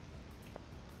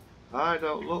 I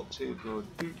don't look too good.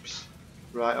 Oops.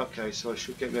 Right, okay, so I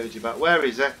should get rid of you back. Where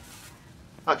is he?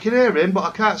 I can hear him, but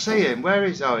I can't see him. Where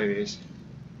is he? Oh, here he is.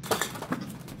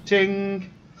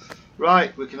 Ting!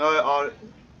 Right, we can...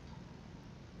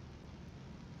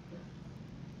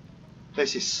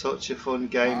 This is such a fun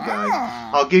game, guys.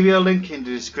 I'll give you a link in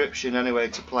the description anyway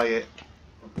to play it.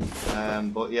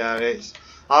 But yeah, it's...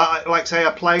 like I say,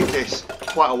 I played this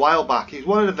quite a while back. It's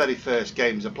one of the very first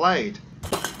games I played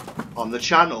on the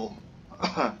channel.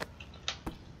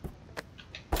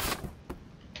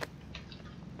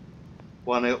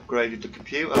 When I upgraded the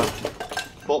computer.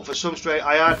 But for some strange...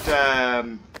 I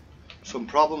had some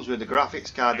problems with the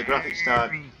graphics card. The graphics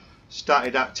card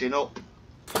started acting up.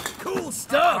 Cool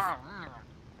stuff!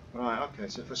 Right, okay,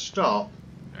 so if I stop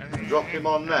and drop him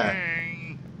on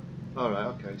there. Alright,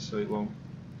 okay, so it won't.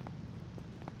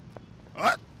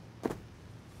 What?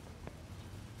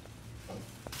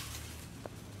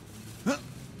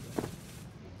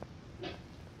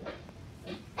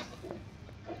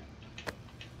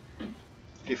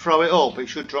 If you throw it up, it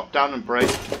should drop down and break.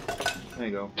 There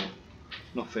you go.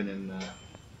 Nothing in there.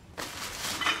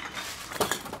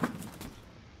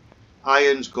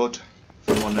 Iron's good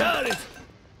for one there.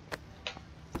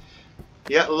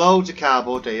 Yeah, loads of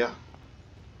cardboard here.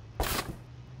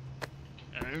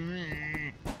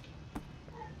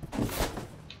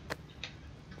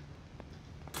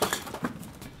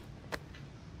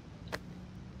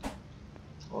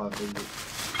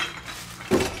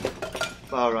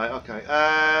 Alright, okay.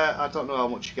 I don't know how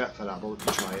much you get for that, but we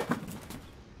can try it.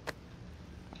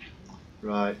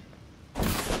 Right.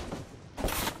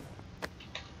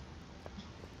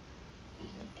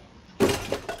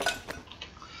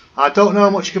 I don't know how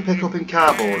much you can pick up in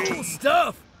cardboard. Cool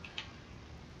stuff.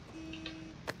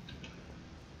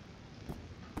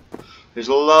 There's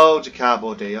loads of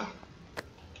cardboard here.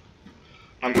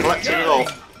 I'm collecting it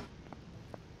up.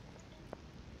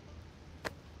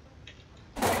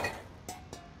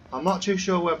 I'm not too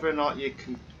sure whether or not you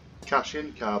can cash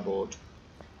in cardboard.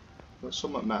 But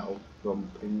somewhat metal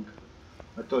dumping.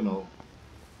 I don't know.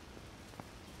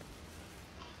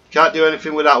 Can't do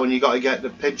anything with that one. You got to get the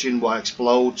pigeon what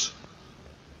explodes.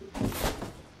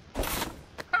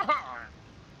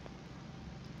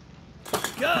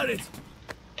 Got it.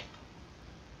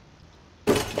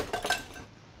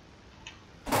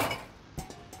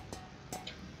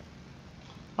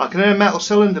 I can hear a metal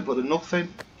cylinder, but there's nothing.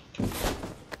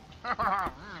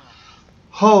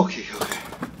 Okay.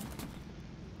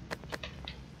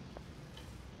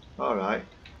 Alright.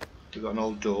 We've got an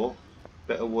old door.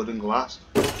 Bit of wood and glass.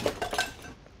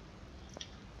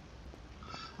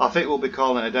 I think we'll be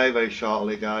calling it a day very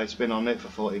shortly, guys. It's been on it for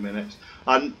 40 minutes.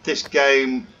 And this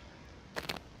game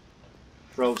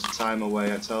throws the time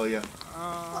away, I tell you.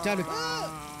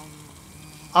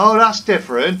 Oh, that's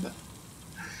different.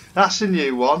 That's a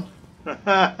new one.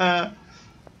 That's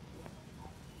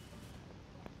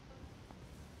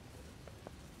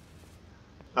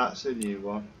a new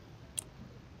one.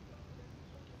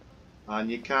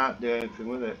 And you can't do anything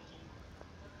with it.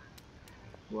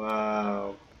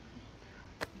 Wow.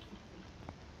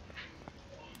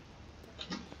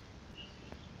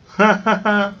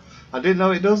 I didn't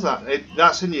know it does that.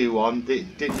 That's a new one.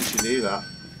 Didn't used to do that.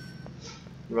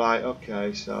 Right,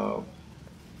 okay, so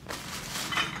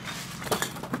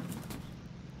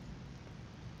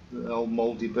the old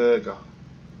mouldy burger.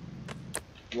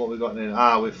 What we got in here?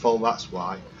 Ah, we're full, that's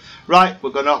why. Right,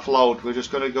 we're going to offload. We're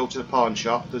just going to go to the pawn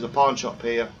shop. There's a pawn shop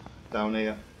here, down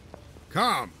here.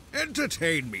 Come,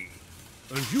 entertain me,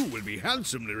 and you will be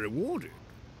handsomely rewarded.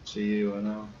 See you, I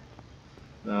know.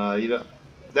 No, you don't.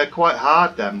 They're quite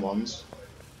hard, them ones.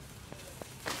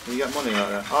 Can you get money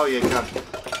out of there? Oh, you can.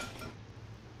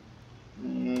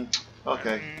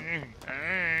 Okay.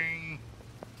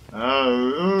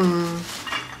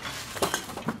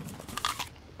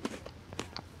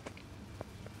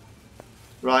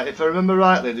 Right, if I remember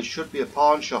rightly, there should be a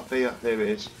pawn shop here. There it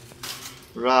is.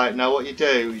 Right, now what you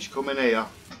do is you come in here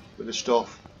with the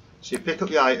stuff. So you pick up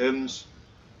the items.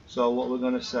 So what we're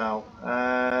going to sell.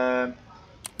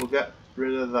 We'll get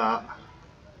rid of that.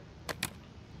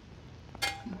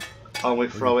 And we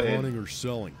throw it in. Or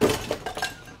selling?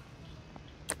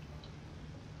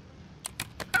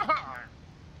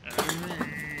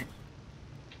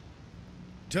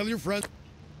 Tell your friends.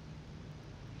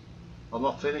 I'm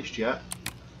not finished yet.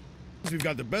 We've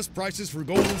got the best prices for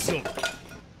gold and silver.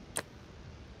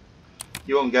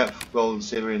 You won't get gold and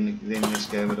silver in this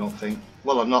game, I don't think.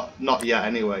 Well, I'm not yet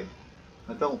anyway.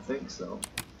 I don't think so.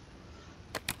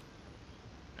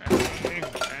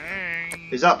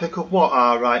 Is that pick up what?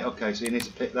 Ah, right, okay, so you need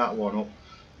to pick that one up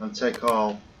and take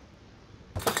all.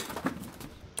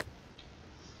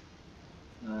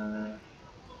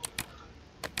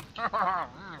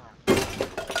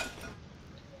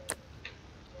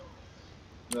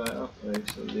 Right, okay,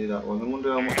 so do that one. I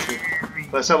wonder how much.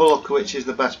 Let's have a look which is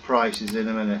the best prices in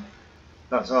a minute.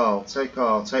 That's all. Take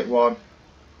one.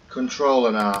 Control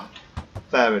and R.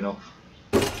 Fair enough.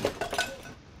 Is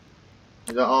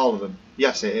that all of them?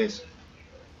 Yes, it is.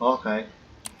 Okay.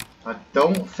 I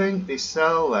don't think they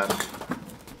sell them.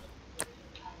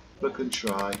 We can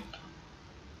try.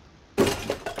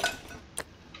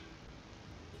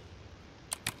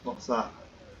 What's that?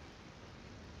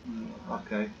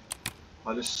 Okay.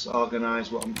 I'll just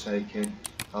organise what I'm taking.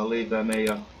 I'll leave them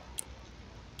here.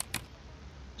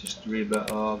 Just read about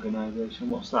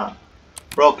organisation. What's that?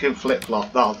 Broken flip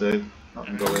flop. That'll do. That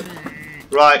can go in.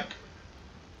 Right.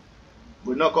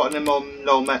 We've not got any more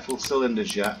no metal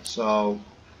cylinders yet, so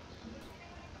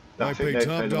I pay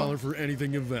top dollar for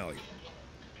anything of value.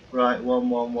 Right,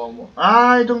 one.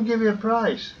 I don't give you a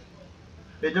price.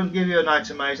 It don't give you an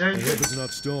itemization. I hope it's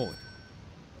not stolen.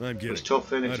 I'm kidding. It's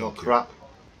tough, innit? It's all crap.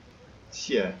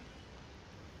 Yeah.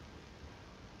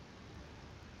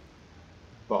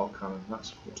 Bottle cannon,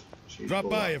 that's good. Drop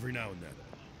by every now and then.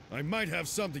 I might have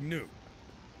something new.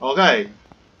 Okay.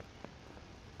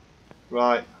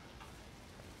 Right.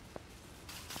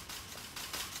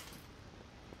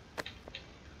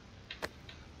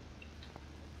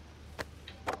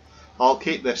 I'll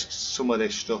keep some of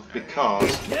this stuff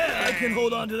because. Yeah, I can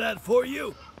hold on to that for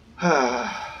you.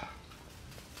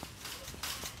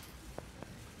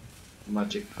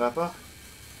 Magic pepper.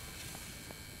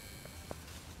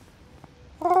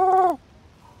 I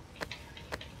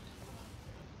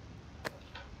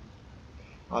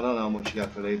don't know how much you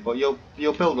get for these, but you'll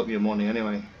build up your money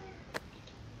anyway.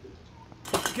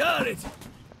 Got it.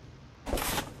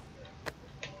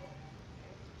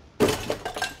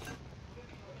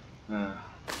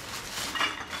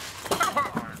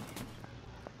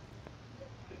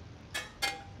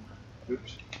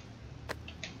 Oops.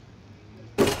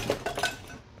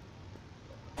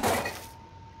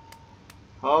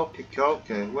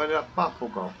 Okay, where did that apple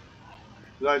go?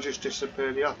 Did I just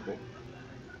disappear the apple?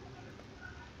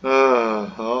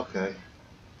 Oh, okay.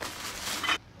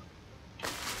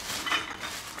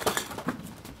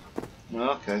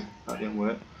 Okay, that didn't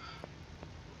work.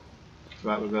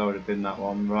 Right, we've already been that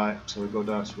one. Right, so we go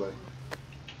down this way.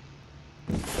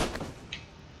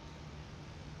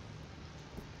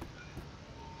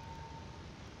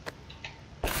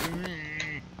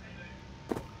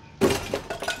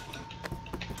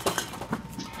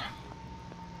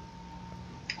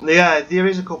 Yeah, there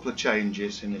is a couple of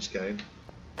changes in this game.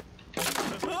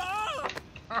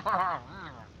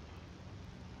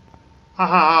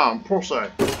 Haha, I'm pussy.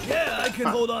 Yeah, I can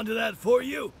hold on to that for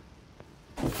you.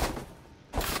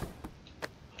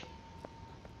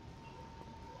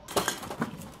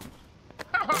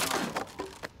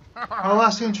 Oh,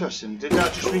 that's interesting. Did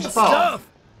that just respawn? Stuff.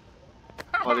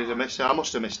 Or did I miss it? I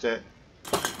must have missed it.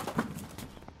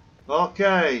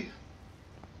 Okay.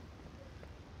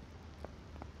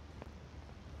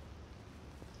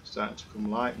 Starting to come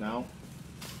light now.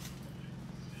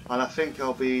 And I think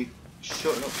I'll be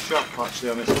shutting up shop actually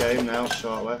on this game now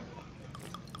shortly.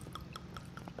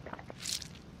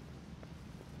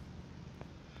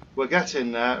 We're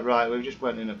getting there. Right, we've just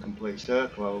went in a complete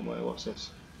circle, haven't we? What's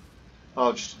this?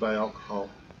 Oh, just to buy alcohol.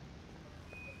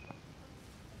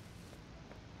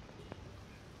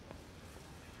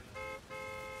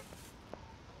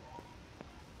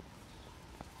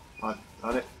 I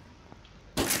had it.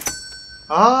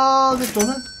 Oh, they've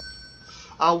done it.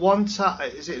 I want that.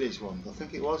 Is it these ones? I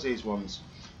think it was these ones.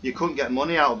 You couldn't get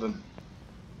money out of them.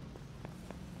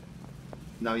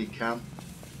 Now you can.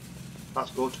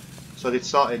 That's good. So they'd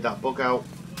sorted that bug out.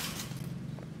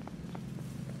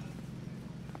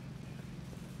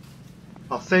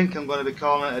 I think I'm going to be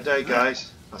calling it a day,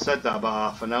 guys. I said that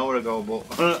about half an hour ago,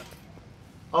 but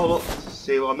oh look,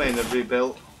 see what I mean? They've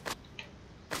rebuilt.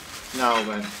 Now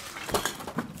then.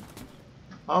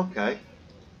 Okay.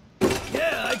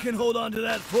 Yeah, I can hold on to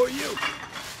that for you.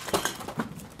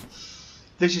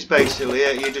 This is basically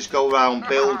it. You just go around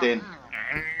building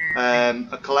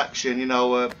a collection, you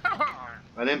know,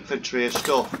 an inventory of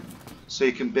stuff, so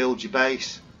you can build your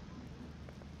base.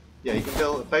 Yeah, you can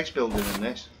build a base building in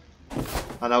this,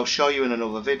 and I'll show you in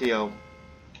another video.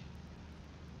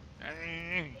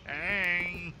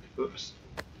 Oops.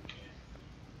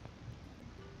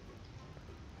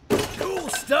 Cool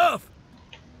stuff.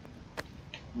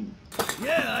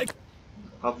 Yeah,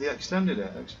 Have they extended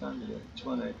it? Extended it.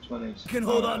 20. Can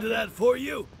hold on to that for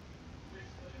you.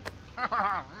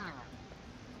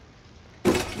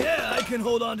 Yeah, I can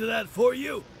hold on to that for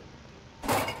you.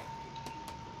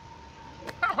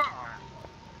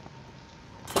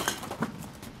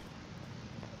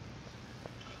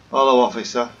 Hello,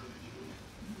 officer.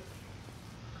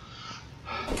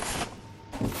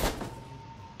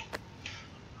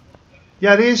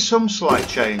 Yeah, there is some slight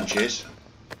changes.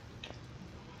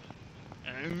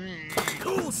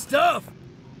 Cool stuff.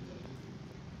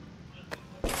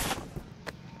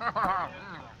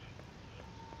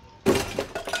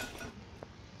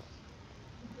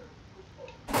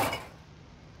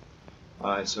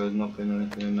 Alright, so there's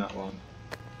anything in that one.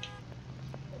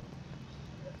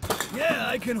 Yeah,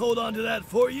 I can hold on to that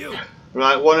for you.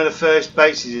 Right, one of the first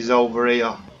bases is over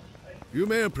here. You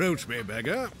may approach me,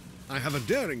 beggar. I have a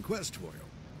daring quest for you.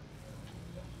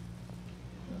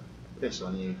 Piss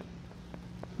on you.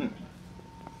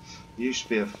 Used to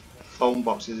be a phone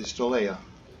box, is it still here?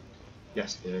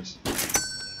 Yes, it is.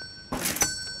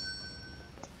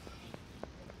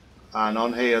 And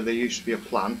on here there used to be a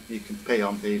plant you can pee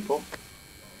on people.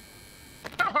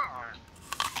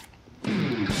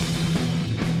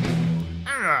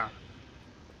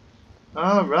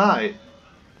 Alright.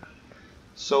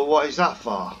 So what is that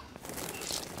for?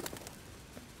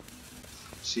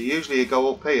 So usually you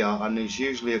go up here and there's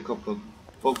usually a couple of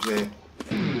bugs here.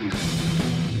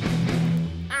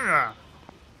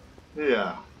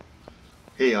 Yeah.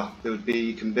 Here, there would be,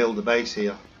 you can build a base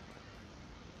here.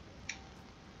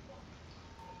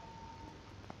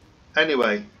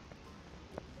 Anyway.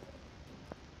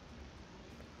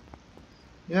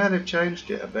 Yeah, they've changed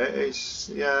it a bit. It's,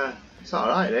 yeah, it's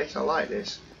alright this, I like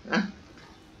this.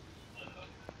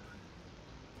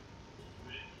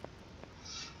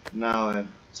 Now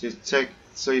to take,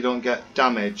 so you don't get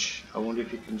damage, I wonder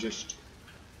if you can just,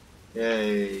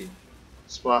 yay,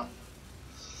 splat.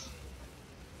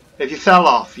 If you fell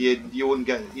off, you wouldn't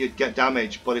get, you'd get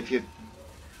damage, but if you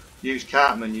use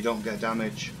Kcin, you don't get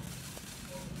damage.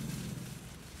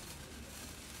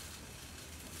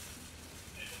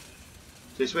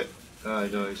 This way? Oh,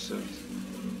 no, it's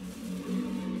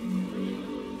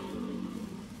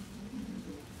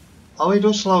oh, he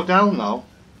does slow down though.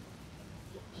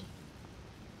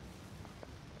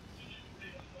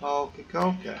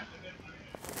 Okay.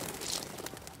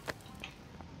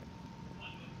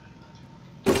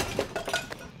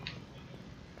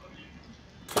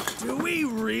 Do we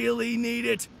really need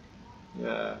it?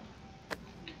 Yeah.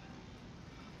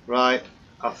 Right,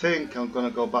 I think I'm going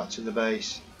to go back to the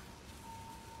base.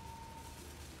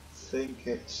 I think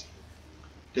it's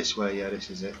this way, yeah, this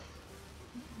is it.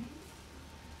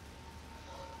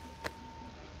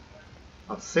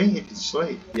 I think you can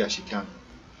sleep. Yes, you can.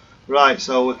 Right,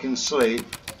 so we can sleep.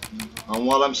 And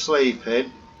while I'm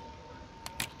sleeping,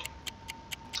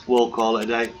 we'll call it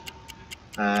a day.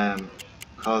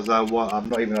 Because I've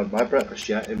not even had my breakfast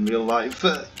yet in real life.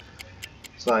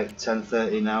 It's like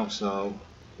 10:30 now, so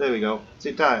there we go.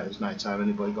 It's night time.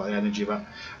 Anybody got the energy back?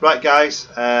 Right, guys.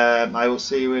 I will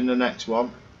see you in the next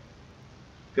one.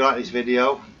 If you like this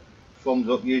video, thumbs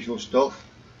up, usual stuff.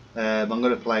 I'm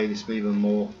going to play this even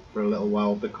more for a little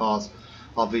while because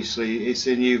obviously it's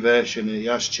a new version and it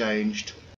has changed.